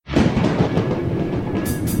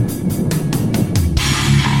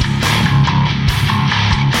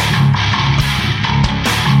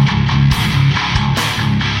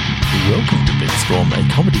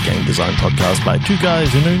podcast by two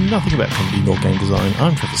guys who know nothing about comedy nor game design.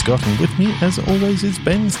 I'm Trevor Scott, and with me, as always, is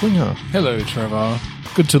Ben Slinger. Hello, Trevor.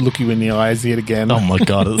 Good to look you in the eyes yet again. Oh my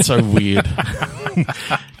god, it's so weird.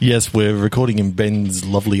 Yes, we're recording in Ben's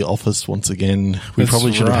lovely office once again. We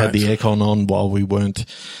probably should have had the aircon on while we weren't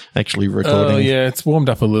actually recording. Oh, yeah, it's warmed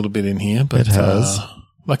up a little bit in here, but it has.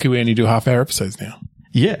 Lucky we only do half-hour episodes now.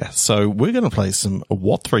 Yeah, so we're going to play some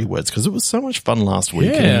What 3 Words, because it was so much fun last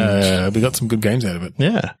week. Yeah, we got some good games out of it.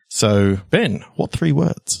 Yeah. So, Ben, what 3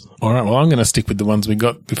 words? All right, well, I'm going to stick with the ones we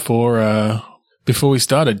got before we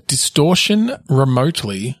started. Distortion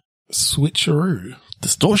remotely switcheroo.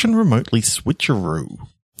 Distortion remotely switcheroo.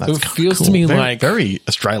 That's it feels cool. To me like very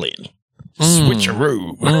Australian.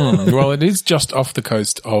 Switcheroo. Well, it is just off the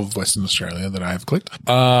coast of Western Australia that I have clicked.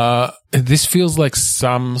 This feels like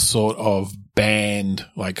some sort of band,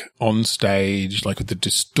 like on stage, like with the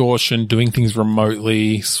distortion, doing things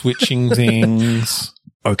remotely, switching things.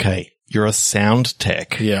 Okay, you're a sound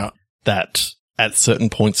tech. Yeah. That at certain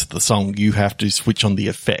points of the song, you have to switch on the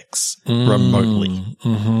effects remotely.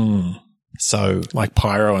 Mm-hmm. So, like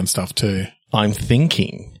pyro and stuff too. I'm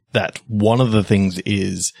thinking that one of the things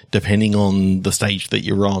is, depending on the stage that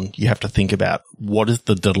you're on, you have to think about what is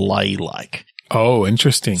the delay like. Oh,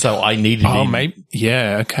 interesting. So I needed maybe.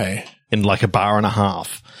 Yeah, okay. In like a bar and a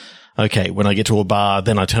half. Okay, when I get to a bar,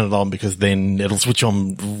 then I turn it on because then it'll switch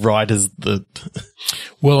on right as the...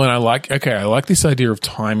 Well, and I like this idea of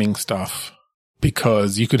timing stuff,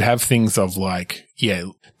 because you could have things of like,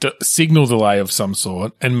 signal delay of some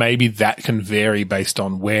sort, and maybe that can vary based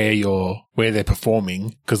on where they're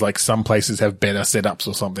performing, because like some places have better setups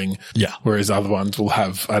or something. Yeah. Whereas other ones will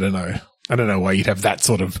have, I don't know why you'd have that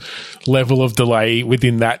sort of level of delay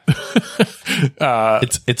within that.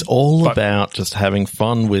 It's all about just having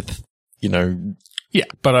fun with, Yeah,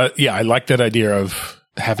 but I like that idea of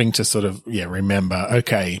having to sort of remember.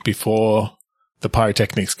 Okay, before the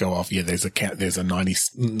pyrotechnics go off, there's a 90.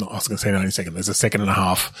 I was going to say 90 second. There's a second and a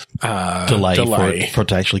half delay. For it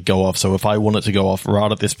to actually go off. So if I want it to go off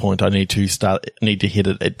right at this point, I need to hit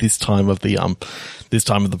it at this time of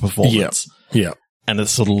the performance. Yeah. And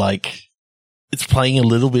it's sort of like, it's playing a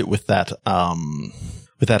little bit with that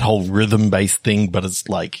whole rhythm-based thing, but it's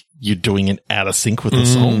like you're doing it out of sync with the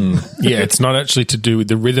song. Yeah, it's not actually to do with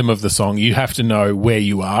the rhythm of the song. You have to know where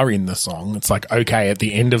you are in the song. It's like, okay, at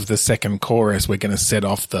the end of the second chorus, we're going to set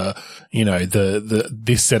off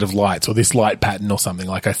this set of lights or this light pattern or something.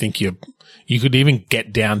 Like, I think you could even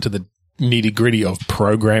get down to the nitty-gritty of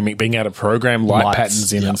programming, being able to program lights,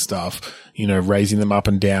 patterns in and stuff, raising them up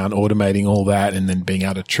and down, automating all that, and then being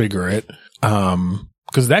able to trigger it.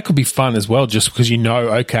 Because that could be fun as well, just because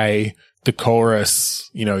okay, the chorus,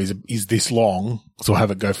 is this long, so we'll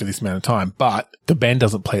have it go for this amount of time. But the band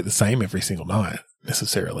doesn't play it the same every single night,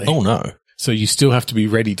 necessarily. Oh, no. So you still have to be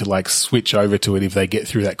ready to, like, switch over to it if they get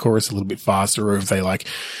through that chorus a little bit faster, or if they, like,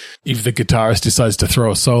 if the guitarist decides to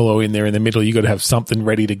throw a solo in there in the middle, you got to have something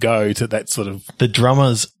ready to go to that sort of... The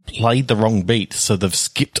drummers played the wrong beat, so they've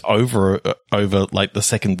skipped over like the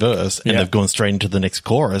second verse, and they've gone straight into the next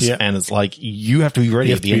chorus, and it's like, you have to be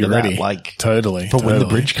ready at the end of that. Like, totally. When the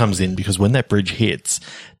bridge comes in, because when that bridge hits,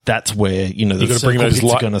 that's where, the circle bits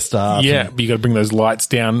are going to start. Yeah, but you got to bring those lights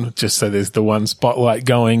down just so there's the one spotlight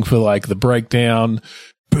going for, like, the breakdown.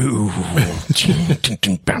 Boo. Turn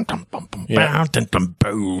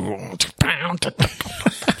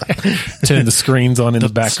the screens on in the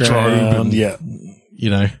background. Yeah.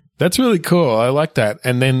 That's really cool. I like that.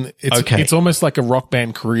 And then it's almost like a rock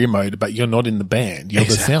band career mode, but you're not in the band. You're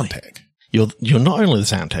the sound tech. You're not only the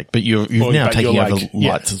sound tech, but you're now taking over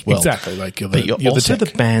lights as well. Exactly. Like you're also the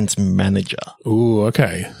band's manager. Ooh,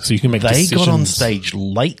 okay. So you can make decisions. They got on stage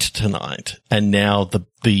late tonight, and now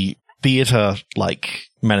the theater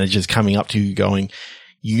managers coming up to you going,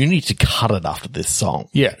 you need to cut it after this song.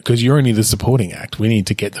 Yeah, because you're only the supporting act. We need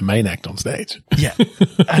to get the main act on stage. Yeah.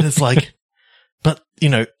 And it's like, but,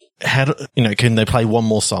 can they play one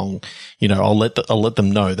more song? I'll let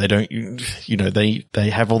them know. They don't, they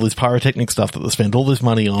have all this pyrotechnic stuff that they spend all this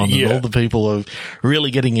money on, and all the people are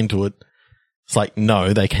really getting into it. It's like,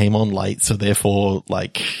 no, they came on late, so therefore,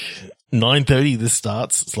 9:30 this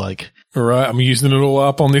starts. It's like, all right, I'm using it all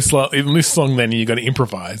up on this song. Then you got to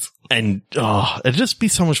improvise, and it'd just be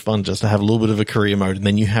so much fun just to have a little bit of a career mode, and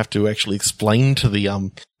then you have to actually explain to the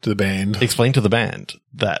band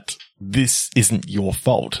that this isn't your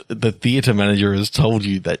fault. The theater manager has told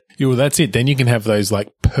you that. Yeah, well, that's it. Then you can have those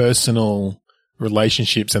personal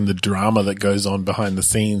relationships and the drama that goes on behind the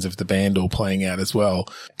scenes of the band all playing out as well,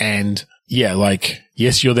 and. Yeah,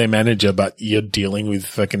 yes, you're their manager, but you're dealing with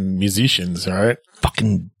fucking musicians, right?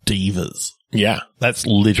 Fucking divas. Yeah. That's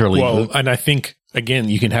literally... Well, and I think again,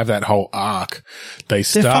 you can have that whole arc. They're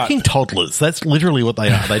fucking toddlers. That's literally what they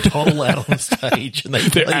are. They toddle out on stage and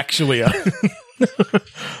they actually are.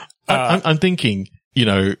 I'm thinking, you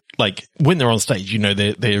know, like when they're on stage, you know,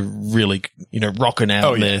 they're really, you know, rocking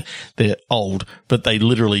out. They're old, but they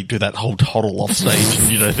literally do that whole toddle off stage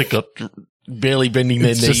and, you know, they've got barely bending their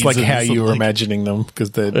knees. It's just like how you were imagining them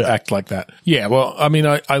because they act like that. Yeah. Well, I mean,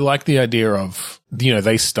 I like the idea of, you know,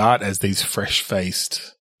 they start as these fresh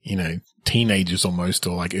faced, you know, teenagers almost,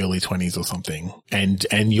 or like early 20s or something. And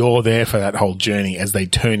you're there for that whole journey as they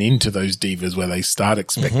turn into those divas where they start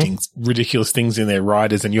expecting ridiculous things in their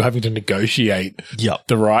riders and you're having to negotiate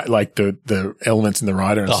the elements in the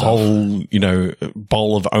rider and the stuff. whole, you know,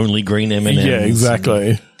 bowl of only green M&Ms. Yeah,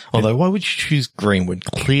 exactly. Although, why would you choose green when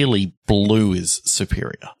clearly blue is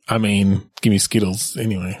superior? I mean, give me Skittles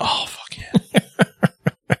anyway. Oh, fuck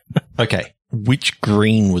yeah. Okay. Which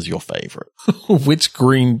green was your favorite? Which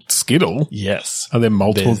green Skittle? Yes. Are there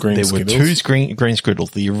multiple green Skittles? There were two green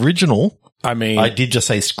Skittles. The original, I mean, I did just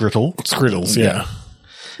say Skrittle. Skittles, yeah.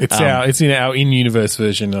 It's in our in-universe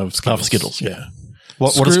version of Skittles. Of Skittles, yeah.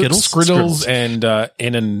 What are Skittles? Skrittles and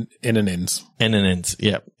N&Ns. N&Ns,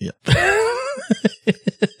 yep.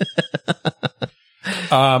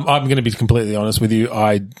 I'm going to be completely honest with you.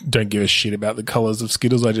 I don't give a shit about the colors of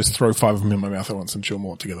Skittles. I just throw 5 of them in my mouth at once and chew them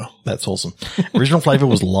all together. That's awesome. Original flavor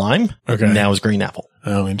was lime. Okay. Now is green apple.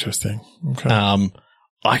 Oh, interesting. Okay.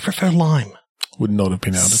 I prefer lime. Would not have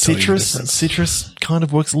been able to tell you the difference. Citrus kind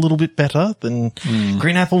of works a little bit better than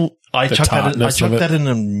green apple. I chuck that in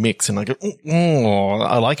a mix and I go,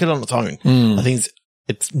 I like it on its own. I think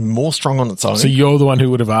it's more strong on its own. So you're the one who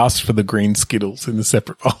would have asked for the green Skittles in the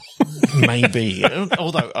separate bowl. Maybe.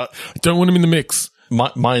 Although I don't want them in the mix.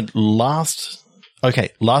 My last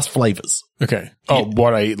flavors. Okay. Oh,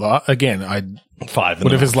 what I eat last? Again, 5.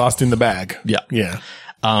 Whatever's last in the bag. Yeah. Yeah.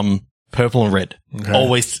 Purple and red. Okay.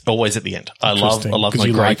 Always at the end. I love my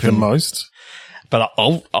you grape like them most. But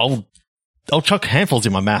I'll chuck handfuls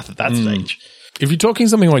in my mouth at that stage. If you're talking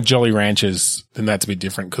something like Jolly Ranchers, then that's a bit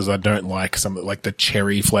different because I don't like some like the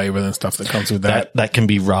cherry flavor and stuff that comes with that. That can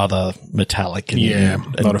be rather metallic.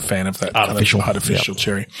 And, not a fan of that artificial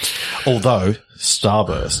cherry. Although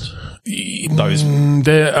Starburst, those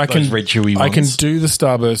red chewy ones. I can do the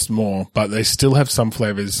Starburst more, but they still have some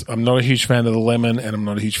flavors. I'm not a huge fan of the lemon and I'm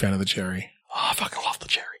not a huge fan of the cherry. Oh, I fucking love the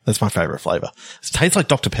cherry. That's my favorite flavor. It tastes like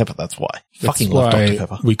Dr. Pepper. That's why. Love Dr.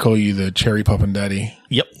 Pepper. We call you the cherry poppin' daddy.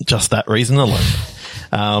 Yep. Just that reason alone.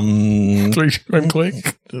 3, 2, 1,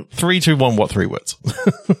 click. 3, 2, 1. What 3 words?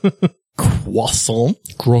 Croissant.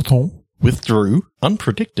 Withdrew.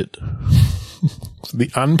 Unpredicted. The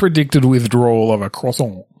unpredicted withdrawal of a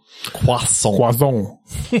croissant. Croissant.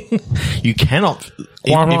 You cannot.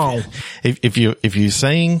 If you're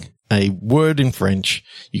saying a word in French,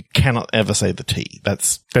 you cannot ever say the T.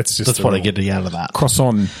 That's what I get out of that.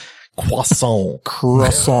 Croissant. Croissant.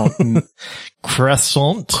 Croissant.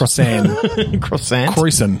 Croissant. Croissant. Croissant. Croissant.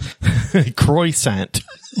 Croissant.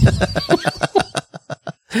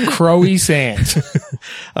 Croissant.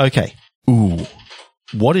 Okay. Ooh.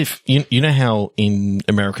 What if, you know how in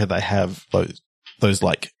America they have those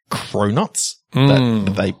like cronuts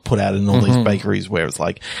that they put out in all these bakeries where it's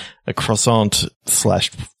like a croissant /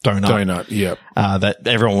 donut. Yep. That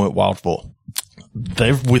everyone went wild for.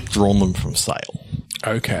 They've withdrawn them from sale.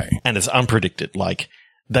 Okay. And it's unpredicted. Like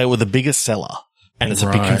they were the biggest seller and it's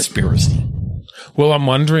a big conspiracy. Well, I'm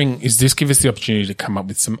wondering, does this give us the opportunity to come up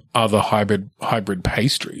with some other hybrid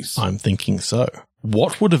pastries? I'm thinking so.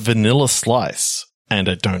 What would a vanilla slice and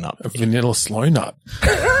a donut be? A vanilla slow nut.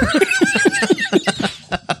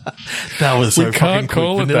 That was so fucking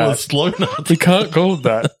call quick. It Vanilla that. slow nut. We can't call it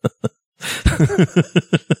that.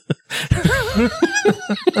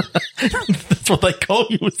 That's what they call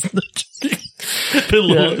you, isn't it?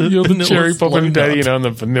 You're the cherry poppin' daddy and I'm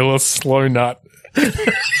the vanilla slow nut.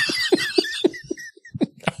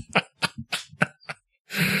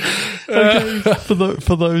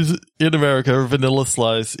 For those in America, a vanilla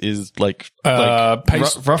slice is like rough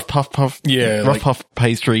puff, puff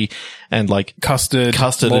pastry and like custard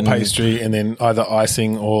more and pastry, and then either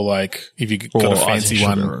icing or like if you got a fancy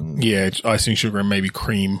one, icing sugar and maybe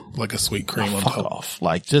cream, like a sweet cream on top. Off.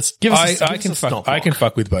 Like just give us. I can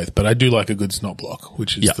fuck with both, but I do like a good snot block,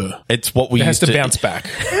 which is it's what we it has to bounce back.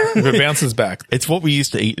 If it bounces back, it's what we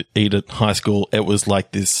used to eat at high school. It was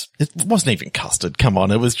like this. It wasn't even custard. Come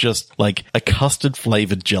on, it was just like a custard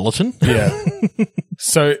flavored gelatin. Yeah.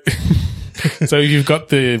 So you've got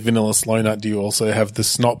the vanilla slow nut. Do you also have the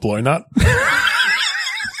snot blow nut?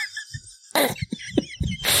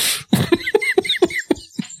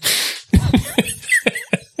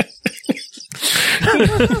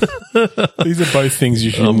 These are both things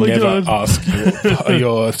you should never ask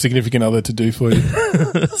your significant other to do for you.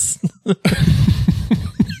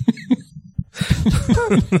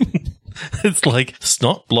 It's like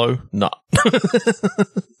snot, blow, nut.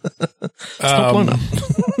 Snot, blow, nut.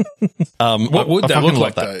 What would that look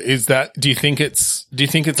like, that. though? Is that, do you think it's a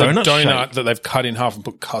donut that they've cut in half and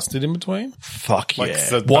put custard in between? Fuck like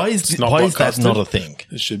yeah. Why is that not a thing?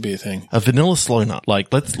 It should be a thing. A vanilla slow nut.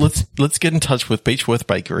 Like, let's get in touch with Beechworth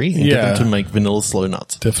Bakery and get them to make vanilla slow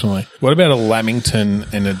nuts. Definitely. What about a Lamington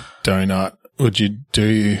and a donut? Would you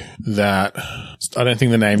do that? I don't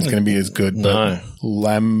think the name's going to be as good. No.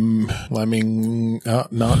 Lambing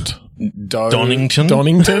nut. Donington?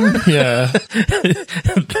 Yeah.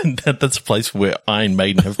 That's a place where Iron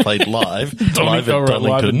Maiden have played live. live at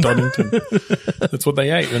Donington. That's what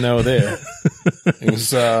they ate when they were there.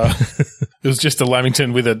 It was just a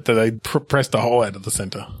Lamington with that they pressed a hole out of the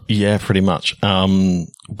center. Yeah, pretty much.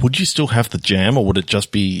 Would you still have the jam, or would it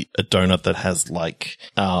just be a donut that has like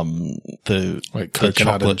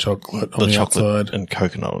coconut and chocolate on the outside and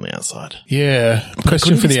coconut on the outside? Yeah.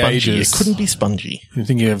 Question for the ages. It couldn't be spongy. I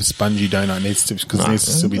think you have a spongy donut. It needs to, because it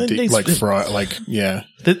needs to be deep, like fried, like, yeah.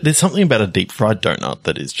 There's something about a deep fried donut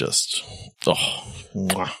that is just,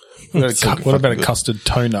 mwah. What about a custard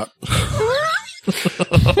toe nut?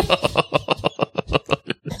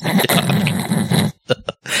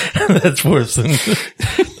 That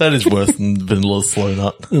is worse than vanilla slow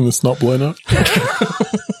nut. And the snot blow nut.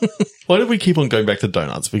 Why do we keep on going back to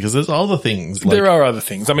donuts? Because there's other things. There are other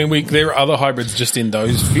things. I mean, there are other hybrids just in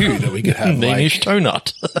those few that we could have. Neenish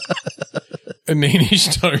donut. A neenish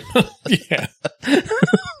donut. Yeah.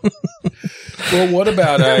 Well, what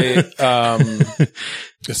about a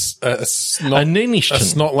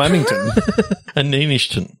snot Lamington? A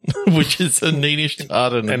Neanishton, which is a Neanish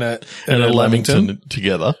tart and a Lamington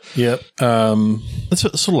together. Yep. It's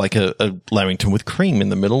sort of like a Lamington with cream in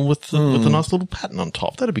the middle with a nice little pattern on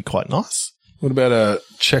top. That'd be quite nice. What about a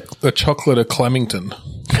chocolate a Clemington?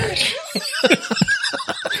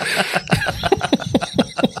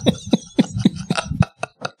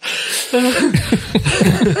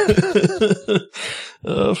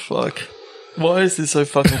 Oh, fuck. Why is this so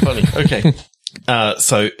fucking funny? Okay.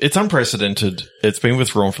 So it's unprecedented. It's been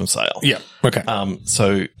withdrawn from sale. Yeah. Okay.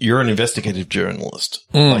 So you're an investigative journalist,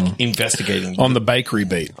 like investigating on the bakery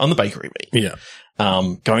beat. On the bakery beat. Yeah.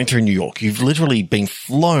 Going through New York. You've literally been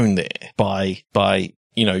flown there by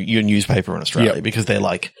your newspaper in Australia because they're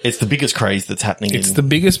like, it's the biggest craze that's happening. It's the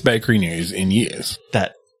biggest bakery news in years.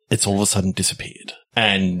 That it's all of a sudden disappeared.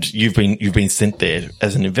 And you've been sent there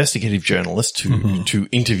as an investigative journalist to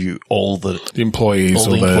interview all the employees,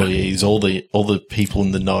 all the people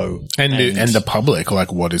in the know, and the public.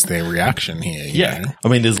 Like, what is their reaction here? Yeah, you know? I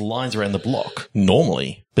mean, there's lines around the block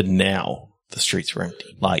normally, but now the streets are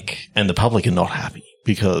empty. Like, and the public are not happy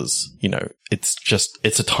because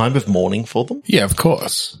it's a time of mourning for them. Yeah, of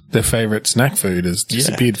course. Their favorite snack food has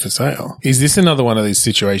disappeared for sale. Is this another one of these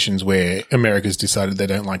situations where America's decided they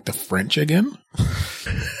don't like the French again?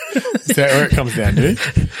 Is that where it comes down to?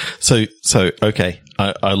 So okay.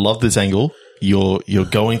 I love this angle. You're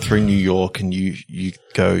going through New York and you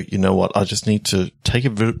go, you know what? I just need to take a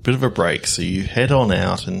bit of a break. So you head on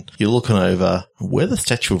out and you're looking over where the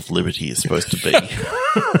Statue of Liberty is supposed to be.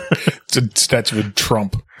 It's a statue of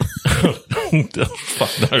Trump. Oh,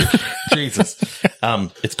 fuck no. Jesus.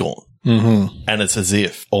 It's gone. Mm-hmm. And it's as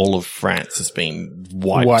if all of France has been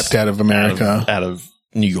wiped out of America. Out of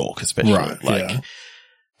New York, especially. Right.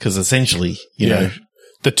 Because essentially, you know.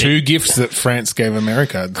 The two gifts that France gave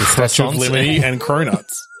America, the Statue of Liberty and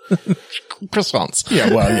cronuts. Croissants.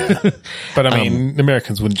 Yeah, well, yeah. But I mean,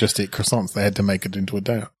 Americans wouldn't just eat croissants. They had to make it into a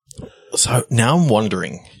donut. So now I'm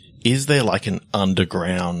wondering, is there like an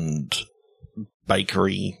underground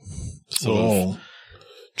bakery sort of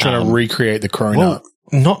trying to recreate the cronut? Well,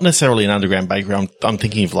 not necessarily an underground bakery. I'm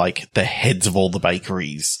thinking of like the heads of all the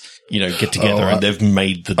bakeries, get together and they've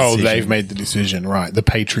made the decision. Oh, they've made the decision, right. The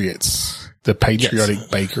Patriots. The patriotic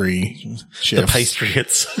bakery chefs. The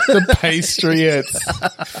Pastryots. The Pastryots.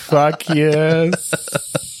 Fuck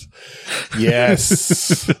yes.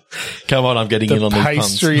 Yes. Come on, I'm getting in on these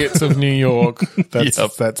puns. The Pastryots of New York.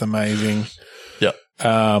 That's amazing. Yep.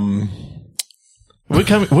 We're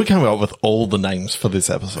coming up with all the names for this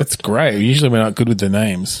episode. That's great. Usually we're not good with the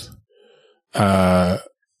names. But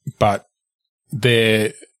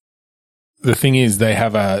the thing is they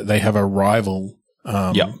have a rival.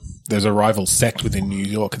 There's a rival sect within New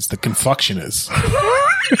York. It's the Confectioners.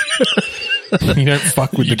 You don't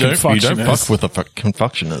fuck with the Confectioners. You don't fuck with the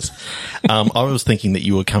Confectioners. I was thinking that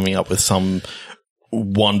you were coming up with some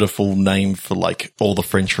wonderful name for like all the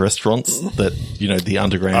French restaurants that, you know, the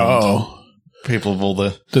underground people of all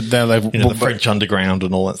the French underground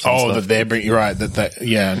and all that sort of stuff. That they're bringing, right.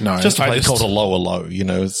 Just a place called a Lower Low, you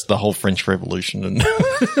know, it's the whole French Revolution and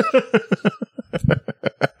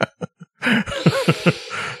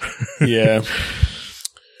yeah.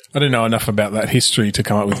 I don't know enough about that history to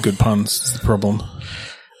come up with good puns. Is the problem.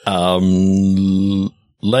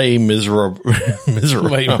 Les Miserables. Les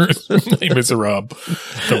Miserables.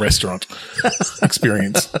 The restaurant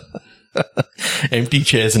experience. Empty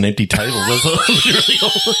chairs and empty tables. That's literally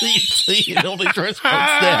all you see in all these restaurants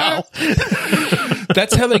now.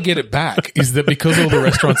 That's how they get it back, is that because all the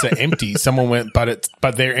restaurants are empty, someone went, but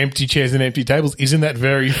they're empty chairs and empty tables. Isn't that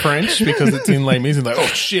very French? Because it's in Les Mis, and like, oh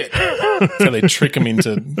shit. So they trick them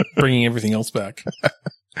into bringing everything else back.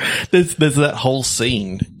 There's that whole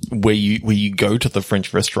scene where you go to the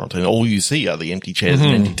French restaurant and all you see are the empty chairs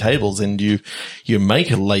and empty tables, and you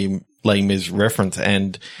make a Les Mis reference,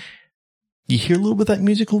 and you hear a little bit of that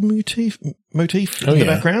musical motif in the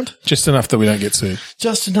background. Just enough that we don't get sued.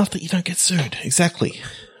 Just enough that you don't get sued. Exactly.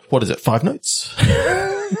 What is it? 5 notes?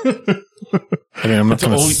 I mean, I'm not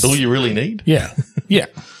That's all you really need? Yeah. Yeah.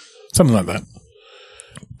 Something like that.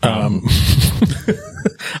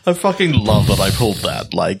 I fucking love that I pulled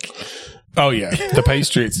that. Like, oh yeah, the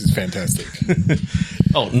Pastryots is fantastic.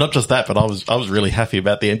 Oh, not just that, but I was really happy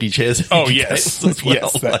about the empty chairs. Oh yes, as well.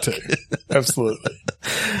 yes, that too. Absolutely.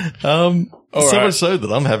 Much so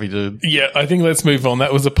that I'm happy to. Yeah, I think let's move on.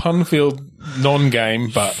 That was a pun-filled non-game,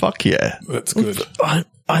 but fuck yeah, that's good. I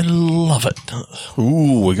love it.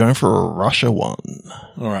 Ooh, we're going for a Russia one.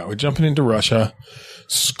 All right, we're jumping into Russia.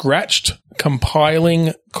 Scratched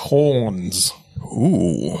compiling corns.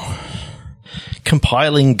 Ooh.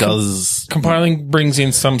 Compiling brings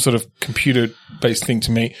in some sort of computer-based thing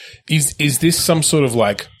to me. Is this some sort of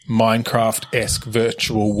like Minecraft-esque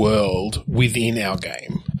virtual world within our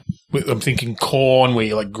game? I'm thinking corn where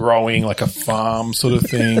you're like growing like a farm sort of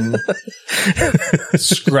thing.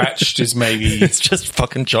 Scratched is maybe it's just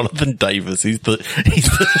fucking Jonathan Davis. It's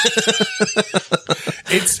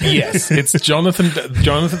Jonathan.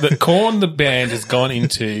 The Corn, the band, has gone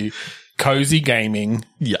into cozy gaming.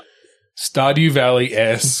 Yeah. Stardew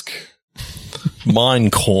Valley-esque.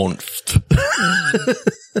 Minecraft.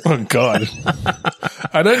 Oh, God.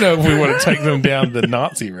 I don't know if we want to take them down the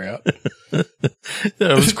Nazi route. No,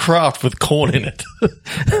 it was craft with corn in it.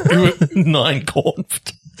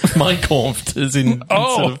 Minecraft. Minecraft is in.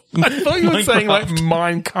 Oh, I thought you were saying like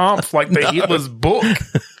Mein Kampf, like the Hitler's book.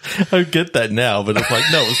 I get that now, but it's like,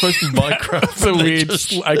 no, it's supposed to be Minecraft. That's a weird.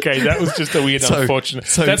 Okay, that was just a weird, unfortunate.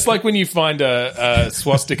 That's like when you find a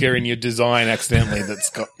swastika in your design accidentally that's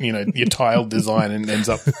got, you know, your tiled design and ends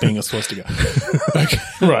up being a swastika. Okay,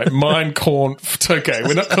 right. Mein Kampf. Okay,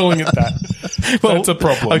 we're not calling it that. Well, that's a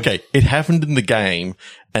problem. Okay, it happened in the game.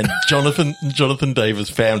 And Jonathan Davis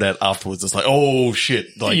found out afterwards. It's like, oh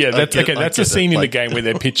shit! Like, yeah, that's a scene in the game where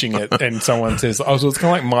they're pitching it, and someone says, "Oh, so it's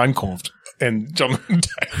kind of like Mein Kampf," and Jonathan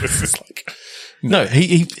Davis is like, "No,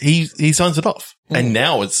 he signs it off." And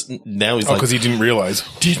now he's like, because he didn't realize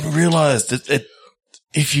that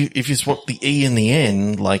if you swap the E and the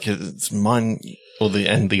N, like it's mine. Or the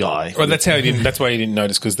and the I. Well, that's why he didn't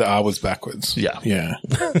notice, because the R was backwards. Yeah. Yeah.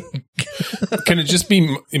 Can it just be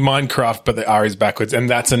Minecraft, but the R is backwards, and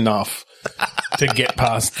that's enough to get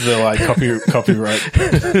past the like copyright,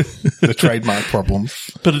 the trademark problem?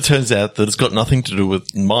 But it turns out that it's got nothing to do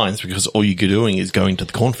with mines, because all you're doing is going to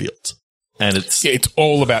the cornfields, and it's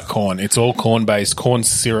all about corn. It's all corn based, corn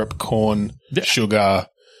syrup, corn sugar.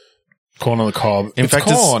 Corn on the cob. In fact,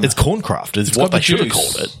 corn. It's Corncraft is what they should have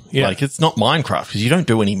called it. Yeah. Like, it's not Minecraft because you don't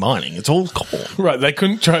do any mining. It's all corn. Right. They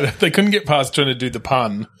couldn't get past trying to do the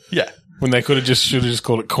pun. Yeah. When they should have just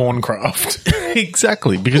called it Corncraft.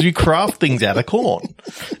 Exactly. Because you craft things out of corn.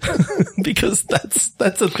 Because that's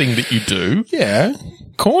a thing that you do. Yeah.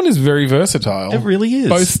 Corn is very versatile. It really is.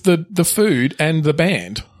 Both the food and the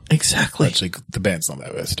band. Exactly. Actually, the band's not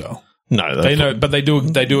that versatile. No, they know, but they do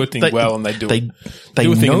a thing well, and they do they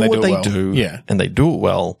do a thing know and what they well. do, yeah, and they do it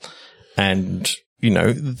well, and you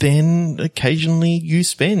know, then occasionally you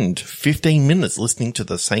spend 15 minutes listening to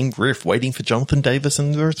the same riff, waiting for Jonathan Davis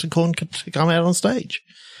and the rest of Korn to come out on stage.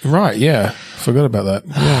 Right? Yeah, forgot about that.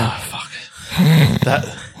 Yeah, fuck.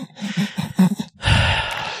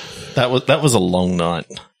 That was a long night.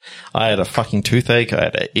 I had a fucking toothache. I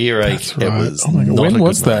had an earache. That's right. It was oh my God. When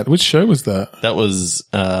was that? Which show was that? That was,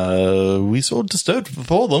 we saw Disturbed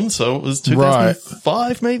before them, so it was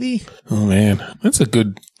 2005 maybe. Oh man. That's a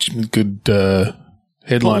good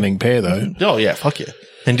headlining pair though. Oh yeah, fuck yeah.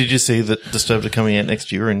 And did you see that Disturbed are coming out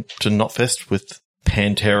next year to Knotfest with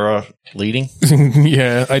Pantera leading.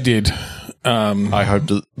 Yeah, I did. I hope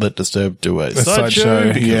that Disturbed do a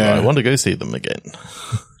sideshow because yeah. I want to go see them again.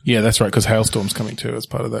 Yeah, that's right, because Hailstorm's coming too as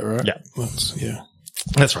part of that, right? Yeah.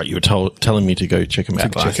 That's right. You were telling me to go check them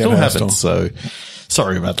out, but I still haven't, so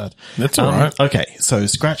sorry about that. That's all right. Okay, so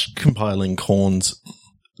Scratch compiling Korn's.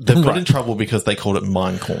 They've got in trouble because they called it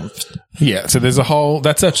Minecraft. Yeah, so there's a whole.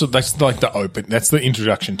 That's like that's the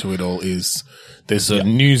introduction to it all. Is there's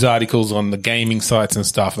news articles on the gaming sites and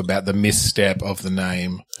stuff about the misstep of the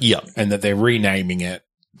name. Yeah, and that they're renaming it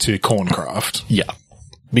to Corncraft. Yeah.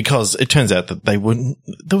 Because it turns out that there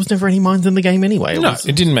was never any mines in the game anyway.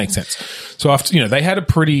 It didn't make sense. So after, they had a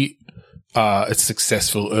pretty,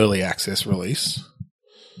 successful early access release.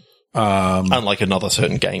 Unlike another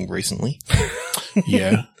certain game recently.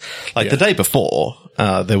 Yeah. The day before,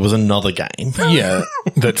 there was another game. Yeah.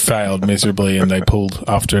 That failed miserably and they pulled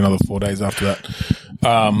after another 4 days after that.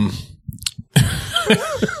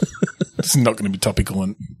 It's not going to be topical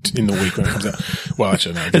in the week when it comes out. Well,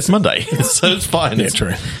 actually, no. It's Monday, so it's fine. Yeah,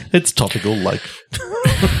 true. It's topical,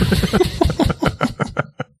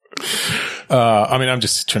 I'm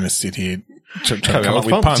just trying to sit here trying to come up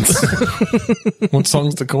with puns. What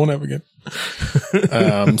songs does Korn have again?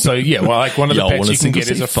 One of the pets you can get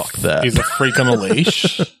is a freak on a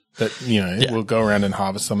leash that, will go around and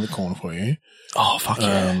harvest some of the corn for you. Oh, fuck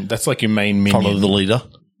yeah. That's like your main minion. Follow the leader.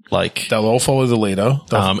 They'll all follow the leader.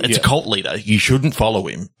 It's a cult leader. You shouldn't follow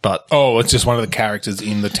him, but it's just one of the characters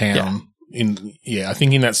in the town. I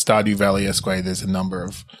think in that Stardew Valley-esque way, there's a number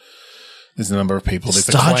of people. There's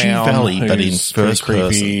Stardew Valley, but in first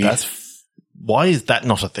person. Why is that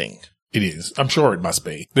not a thing? It is. I'm sure it must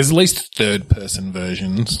be. There's at least third person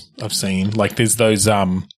versions I've seen. There's those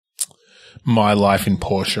My Life in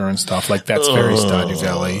Porsche and stuff. That's very Stardew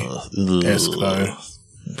Valley-esque though.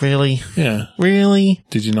 Really? Yeah. Really?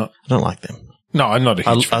 Did you not? I don't like them. No, I'm not a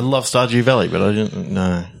huge fan. I love Stardew Valley, but I didn't.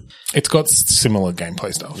 No. It's got similar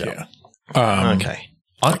gameplay stuff. Yeah. Okay.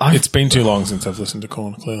 It's been too long since I've listened to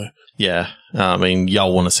Korn. Clearly. Yeah.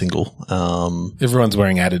 Y'all want a single. Everyone's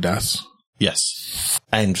wearing Adidas. Yes.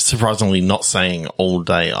 And surprisingly, not saying all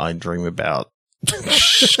day I dream about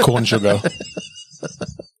corn sugar.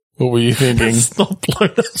 What were you thinking? Stop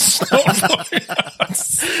blowing us.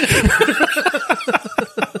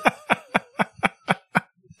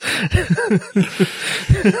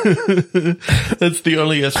 That's the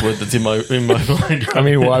only S word that's in my mind. I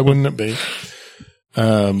mean, why wouldn't it be?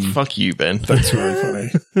 Fuck you, Ben. That's very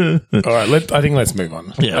funny. All right, I think let's move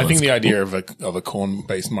on. Yeah, I think the idea of a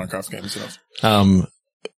corn-based Minecraft game is enough.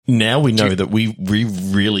 Now we know that we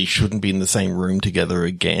really shouldn't be in the same room together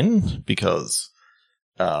again because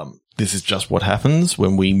this is just what happens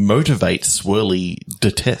when we motivate Swirly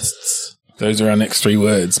detests. Those are our next three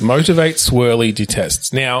words. Motivate, Swirly,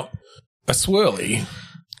 detests. Now, a Swirly,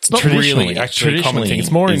 it's not really actually a common thing. It's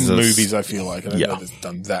more in movies, I feel like. I don't know if it's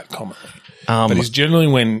done that commonly. But it's generally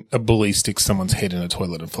when a bully sticks someone's head in a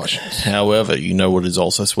toilet and flushes. However, you know what is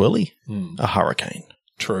also swirly? A hurricane.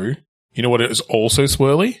 True. You know what is also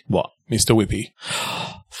swirly? What? Mr. Whippy.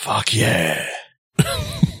 Fuck yeah.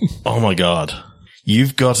 Oh my God. You're a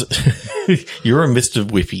Mr.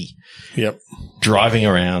 Whippy. Yep. Driving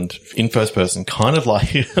around in first person, kind of like,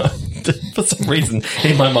 for some reason,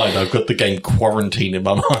 in my mind, I've got the game Quarantine in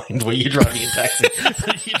my mind, where you're driving a taxi,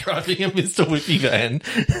 you're driving a Mr. Whippy van.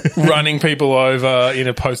 Running people over in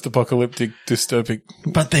a post-apocalyptic, dystopic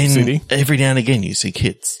But then, city. Every now and again, you see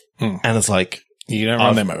kids. And it's like, you don't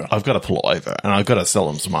run them over. I've got to pull over, and I've got to sell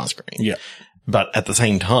them some ice cream. Yeah. But at the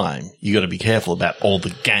same time, you got to be careful about all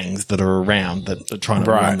the gangs that are around that are trying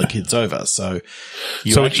to run the kids over. So,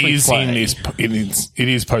 it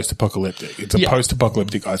is post-apocalyptic. It's a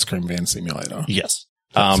post-apocalyptic ice cream van simulator. Yes.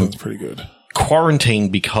 That sounds pretty good. Quarantine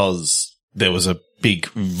because there was a big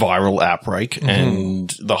viral outbreak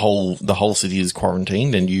and the whole city is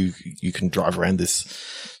quarantined and you can drive around this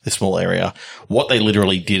small area. What they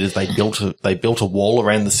literally did is they built a wall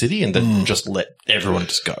around the city and then just let everyone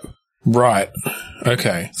just go. Right.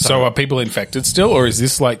 Okay. So are people infected still, or is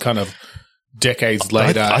this kind of decades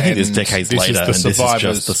later? I think it's decades later, and this is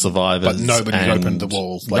just the survivors. But nobody's opened the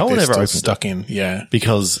walls. No one ever opened stuck in. Yeah.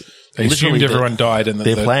 Because they assumed everyone died, and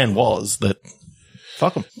their plan was that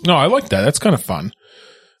fuck them. No, I like that. That's kind of fun,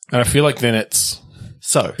 and I feel like then it's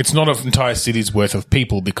not an entire city's worth of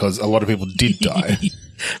people because a lot of people did die.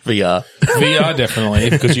 VR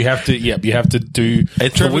definitely because you have to do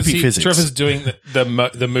it's the Whippy physics. Trevor's doing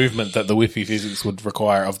the movement that the Whippy physics would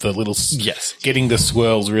require of the little getting the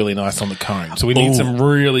swirls really nice on the cone. So we need some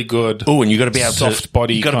really good and you got to be able soft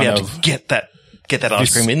body. You got to be able to get that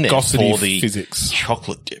ice cream in there for the physics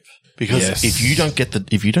chocolate dip Because Yes. if you don't get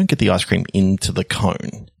the ice cream into the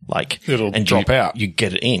cone, like It'll and drop out. You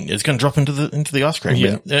get it in. It's going to drop into the ice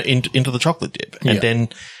cream, into the chocolate dip, and then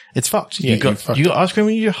it's fucked. Yeah, you got ice cream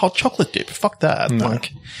in your hot chocolate dip. Fuck that. No.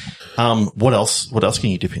 Like, what else can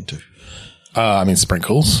you dip into? I mean,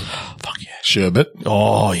 sprinkles, Fuck yeah. sherbet,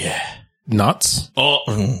 Oh yeah. nuts. Oh,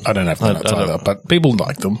 I don't have the nuts either, but people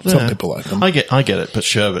like them. Some people like them. I get it, but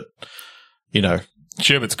sherbet,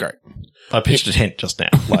 Sherbet's great. I pitched a tent just now.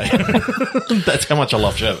 Like, that's how much I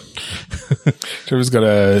love sherbet. Trevor's got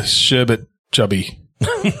a sherbet chubby.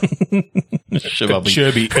 Sherbet. A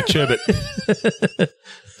sherbet.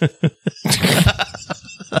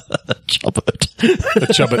 Chubbit. A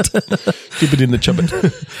chubbit. Dip it in the chubbit.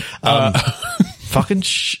 Fucking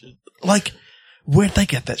like, where'd they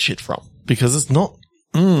get that shit from? Because it's not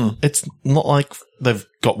like they've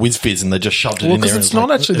got Whiz Fizz and they just shoved it in there. Because it's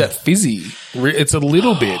not actually that fizzy. It's a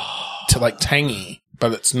little bit tangy,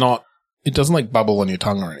 but it's not. It doesn't like bubble on your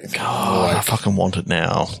tongue or anything. God, I fucking want it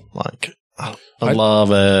now. Like, I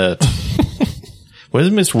love it. Where's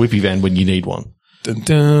Mr. Whippy Van when you need one? Dun,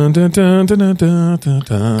 dun, dun, dun, dun, dun, dun,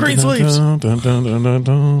 dun, Green sleeves. dun, dun, dun, dun,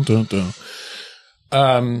 dun, dun,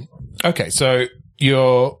 dun. Okay, so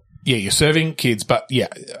you're serving kids, but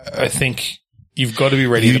I think you've got to be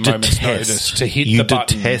ready at the moment's notice to hit the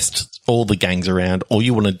button. You detest all the gangs around. All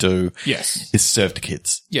you want to do is serve the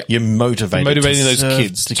kids. Yeah. You're motivating those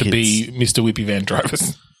kids to be Mr. Whippy Van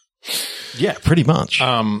drivers. Yeah, pretty much.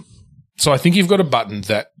 So I think you've got a button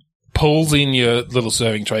that pulls in your little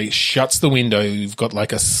serving tray, shuts the window, you've got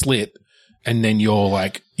like a slit, and then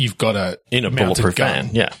you've got a bulletproof gun.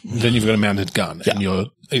 van. Yeah. Then you've got a mounted gun, Yeah.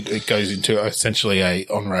 and it goes into essentially a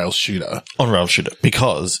on-rail shooter. On-rail shooter,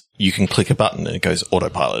 because you can click a button and it goes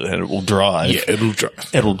autopilot and it will drive. Yeah, it'll drive.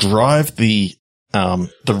 It'll drive the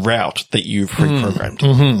route that you've pre-programmed.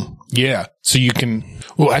 Mm-hmm. Yeah. So you can,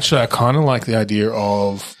 well, actually, I kind of like the idea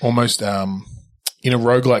of almost, in a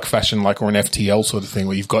roguelike fashion, like, or an FTL sort of thing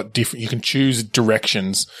where you've got you can choose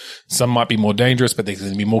directions. Some might be more dangerous, but there's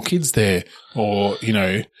going to be more kids there or,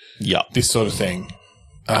 this sort of thing.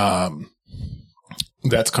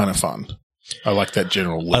 That's kind of fun. I like that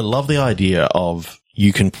general look. I love the idea of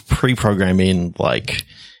you can pre-program in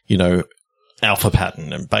alpha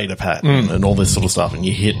pattern and beta pattern and all this sort of stuff, and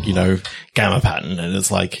you hit, gamma pattern, and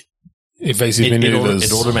it's like evasive maneuvers.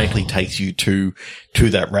 It automatically takes you to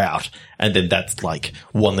that route, and then that's like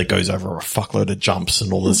one that goes over a fuckload of jumps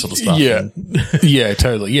and all this sort of stuff. Yeah. Yeah,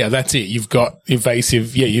 totally. Yeah, that's it. You've got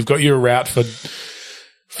evasive. Yeah, you've got your route for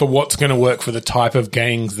what's going to work for the type of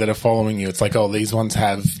gangs that are following you. It's like, oh, these ones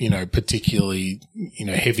have, particularly,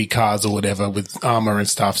 heavy cars or whatever with armor and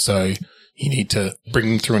stuff. So you need to bring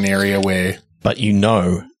them through an area where. But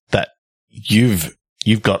that you've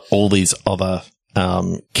got all these other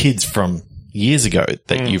kids from years ago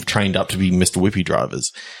that you've trained up to be Mr. Whippy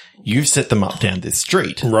drivers. You've set them up down this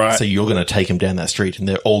street. Right. So you're going to take them down that street and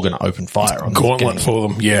they're all going to open fire on gauntlet this for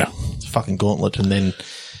them. Yeah. It's a fucking gauntlet. And then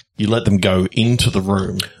you let them go into the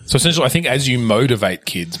room. So essentially, I think as you motivate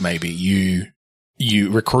kids, maybe you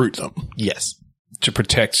recruit them. Yes. To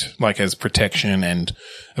protect, as protection, and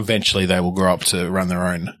eventually they will grow up to run their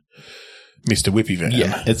own Mr. Whippy van.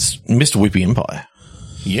 Yeah. It's Mr. Whippy Empire.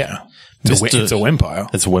 Yeah. It's a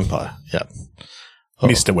Wempire. It's a Wempire. Yeah.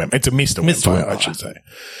 Mr. Wemp. It's a Mr. Wempire, I should say.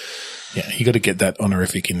 Yeah, you got to get that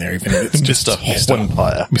honorific in there, even if it's just Mr.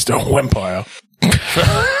 Wempire. Mr. Wempire.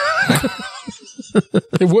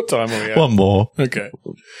 What time are we at? One more. Okay.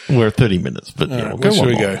 We're at 30 minutes, but we'll go where one should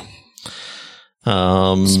we more.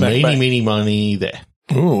 go? Meeny, money there.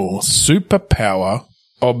 Ooh, superpower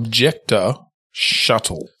objector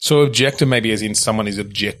shuttle. So objector maybe as in someone is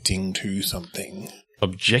objecting to something.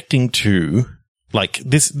 Objecting to,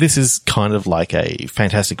 this is kind of like a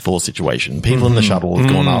Fantastic Four situation. People in the shuttle have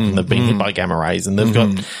gone up and they've been hit by gamma rays and they've got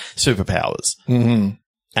superpowers. Mm-hmm.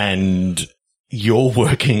 And you're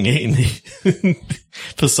working in,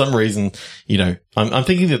 for some reason, I'm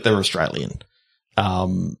thinking that they're Australian.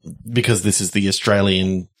 Because this is the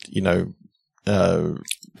Australian,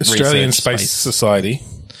 Australian Space Society.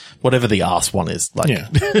 Whatever the arse one is,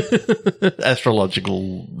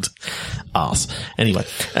 astrological arse. Anyway,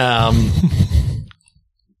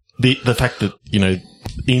 the fact that,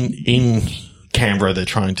 in Canberra, they're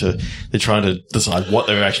trying to decide what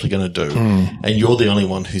they're actually going to do. And you're the only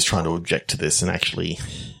one who's trying to object to this and actually,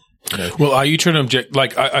 Well, are you trying to object?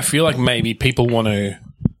 I feel like maybe people want to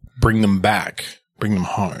bring them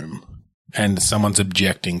home, and someone's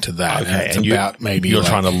objecting to that. Okay, and it's about maybe you're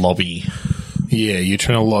trying to lobby. Yeah, you're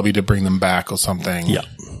trying to lobby to bring them back or something. Yeah,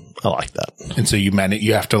 I like that. And so you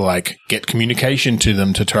have to get communication to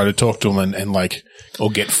them to try to talk to them and or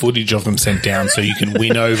get footage of them sent down so you can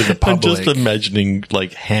win over the I'm public. just imagining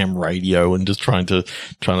like ham radio and just trying to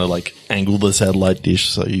like angle the satellite dish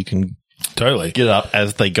so you can Totally get up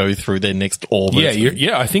as they go through their next orbit.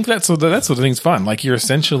 Yeah, I think that sort of thing's fun. Like you're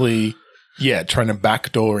essentially, trying to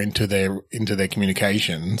backdoor into their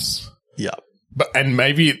communications. Yeah. And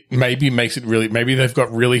maybe it makes it really, maybe they've got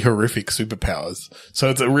really horrific superpowers. So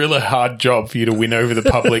it's a really hard job for you to win over the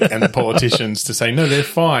public and the politicians to say, no, they're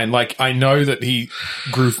fine. Like, I know that he's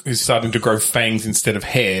starting to grow fangs instead of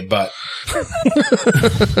hair, but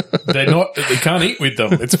they can't eat with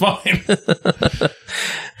them. It's fine.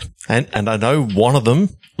 And I know one of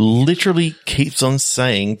them literally keeps on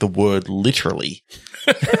saying the word literally.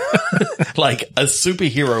 Like a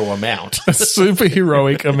superhero amount. A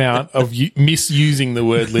superheroic amount of misusing the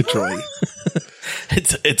word literally.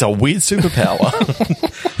 It's a weird superpower.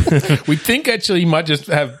 We think actually he might just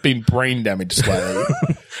have been brain damaged slightly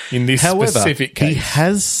in this specific case. He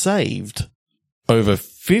has saved over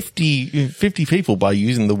 50 people by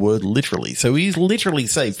using the word literally. So he's literally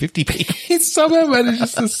saved 50 people. He somehow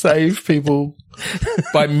manages to save people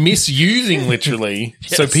by misusing literally.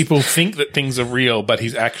 Yes. So people think that things are real, but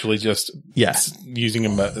he's actually just using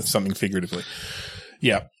them as something figuratively.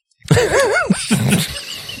 Yeah.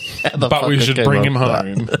 But we should bring him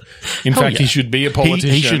home. In fact, he should be a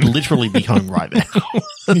politician. He should literally be home right now.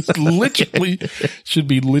 He literally should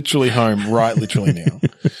be literally home right literally now.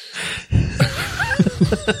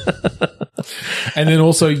 And then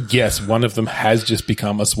also, yes, one of them has just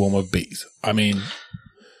become a swarm of bees. I mean,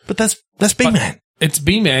 but that's B-Man. It's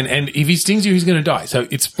B-Man, and if he stings you, he's going to die. So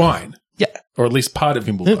it's fine. Yeah, or at least part of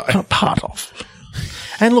him will die. Part of.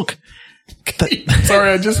 And look,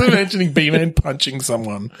 sorry, I'm just imagining B-Man punching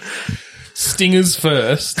someone. Stingers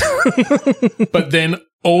first, but then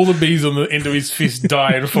all the bees on the end of his fist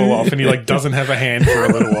die and fall off, and he doesn't have a hand for a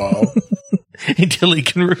little while. Until he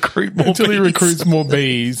can recruit more bees. Until he recruits more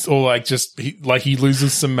bees, or he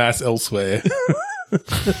loses some mass elsewhere.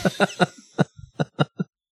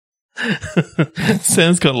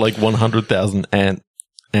 Sounds kind of like 100,000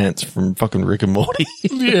 ants from fucking Rick and Morty.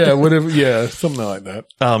 Yeah, whatever. Yeah, something like that.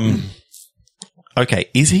 Okay,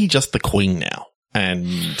 is he just the queen now?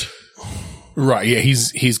 And right, yeah,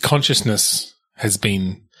 his consciousness has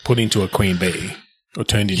been put into a queen bee or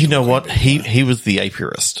turned into. You know what? He was the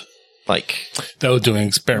apiarist. Like they were doing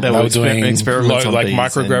experiments. They were doing experiments on bees,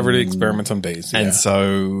 microgravity experiments on bees, and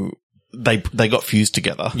so they got fused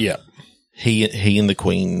together. Yeah, he and the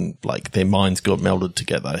queen, like their minds got melded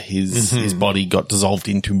together. His body got dissolved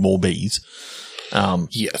into more bees.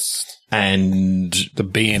 Yes, and the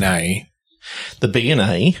BNA. The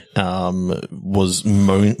BNA was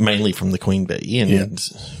mainly from the queen bee, and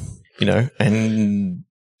you know, and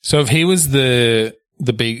so if he was the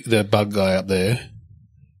bug guy up there.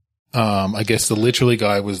 I guess the literally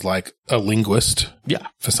guy was like a linguist. Yeah.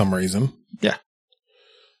 For some reason. Yeah.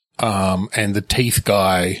 And the teeth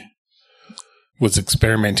guy was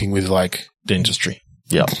experimenting with like dentistry.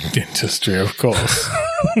 Yeah. Dentistry, of course.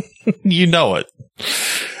 You know it.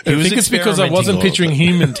 I think it's because I wasn't picturing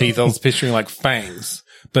human teeth. I was picturing like fangs.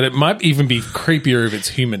 But it might even be creepier if it's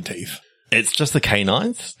human teeth. It's just the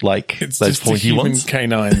canines, like it's those just pointy the human ones.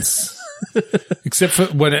 Canines. Except for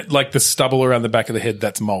when it, like the stubble around the back of the head,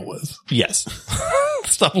 that's molars. Yes.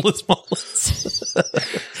 Stubble is molars.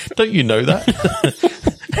 Don't you know that?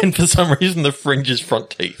 And for some reason, the fringe is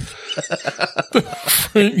front teeth.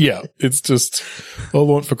 Yeah, it's just all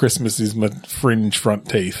I want for Christmas is my fringe front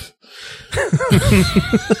teeth.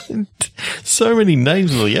 So many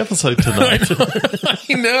names of the episode tonight. I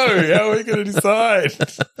know. How are we going to decide?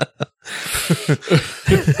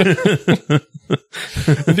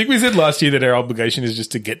 I think we said last year that our obligation is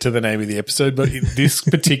just to get to the name of the episode, but this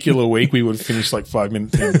particular week we would finish like 5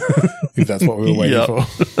 minutes in if that's what we were waiting for.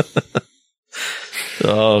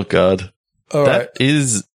 Oh God. All right. That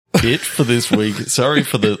is it for this week. Sorry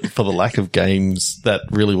for the lack of games. That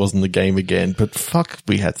really wasn't the game again, but fuck,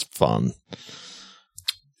 we had fun.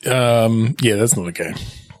 Yeah, that's not a game.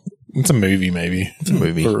 It's a movie, maybe. It's a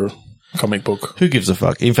movie. Or a comic book. Who gives a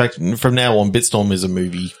fuck? In fact, from now on, Bitstorm is a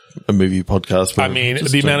movie podcast. I mean,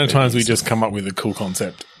 the amount of times we just come up with a cool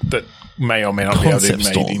concept that may or may not be able to be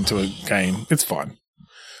made into a game. It's fine.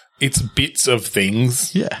 It's bits of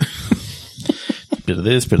things. Yeah. Bit of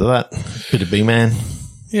this, bit of that, bit of B-Man.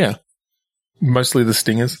 Yeah. Mostly the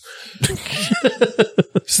stingers.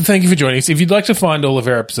 So thank you for joining us. If you'd like to find all of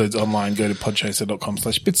our episodes online, go to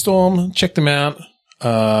podchaser.com/bitstorm. Check them out.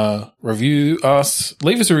 review us,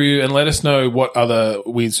 leave us a review, and let us know what other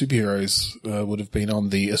weird superheroes would have been on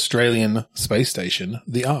the Australian space station,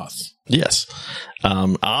 the Arse. Yes.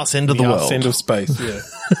 Arse end of the world. Arse end of space, yeah.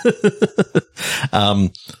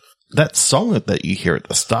 That song that you hear at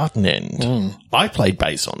the start and end, I played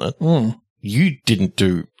bass on it. You didn't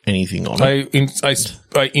do anything on it.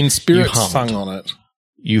 I in spirit sung on it.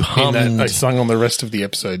 You hummed. I sung on the rest of the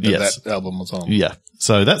episode that Yes. that album was on. Yeah.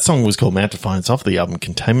 So that song was called Mount Defiance off the album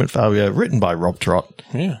Containment Failure, written by Rob Trott.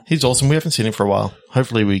 Yeah. He's awesome. We haven't seen him for a while.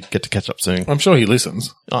 Hopefully we get to catch up soon. I'm sure he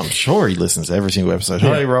listens. I'm sure he listens to every single episode.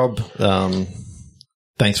 Yeah. Hey, Rob.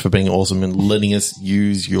 Thanks for being awesome and letting us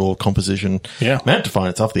use your composition. Yeah. Mount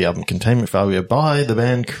Defiance off the album Containment Failure by the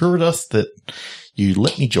band Kuridus that you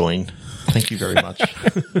let me join. Thank you very much.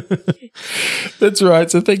 That's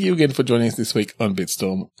right. So thank you again for joining us this week on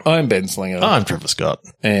Bitstorm. I'm Ben Slinger. I'm Trevor Scott.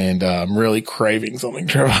 And I'm really craving something,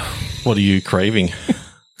 Trevor. What are you craving?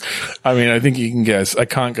 I mean, I think you can guess. I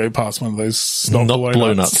can't go past one of those not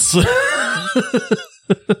blow nuts.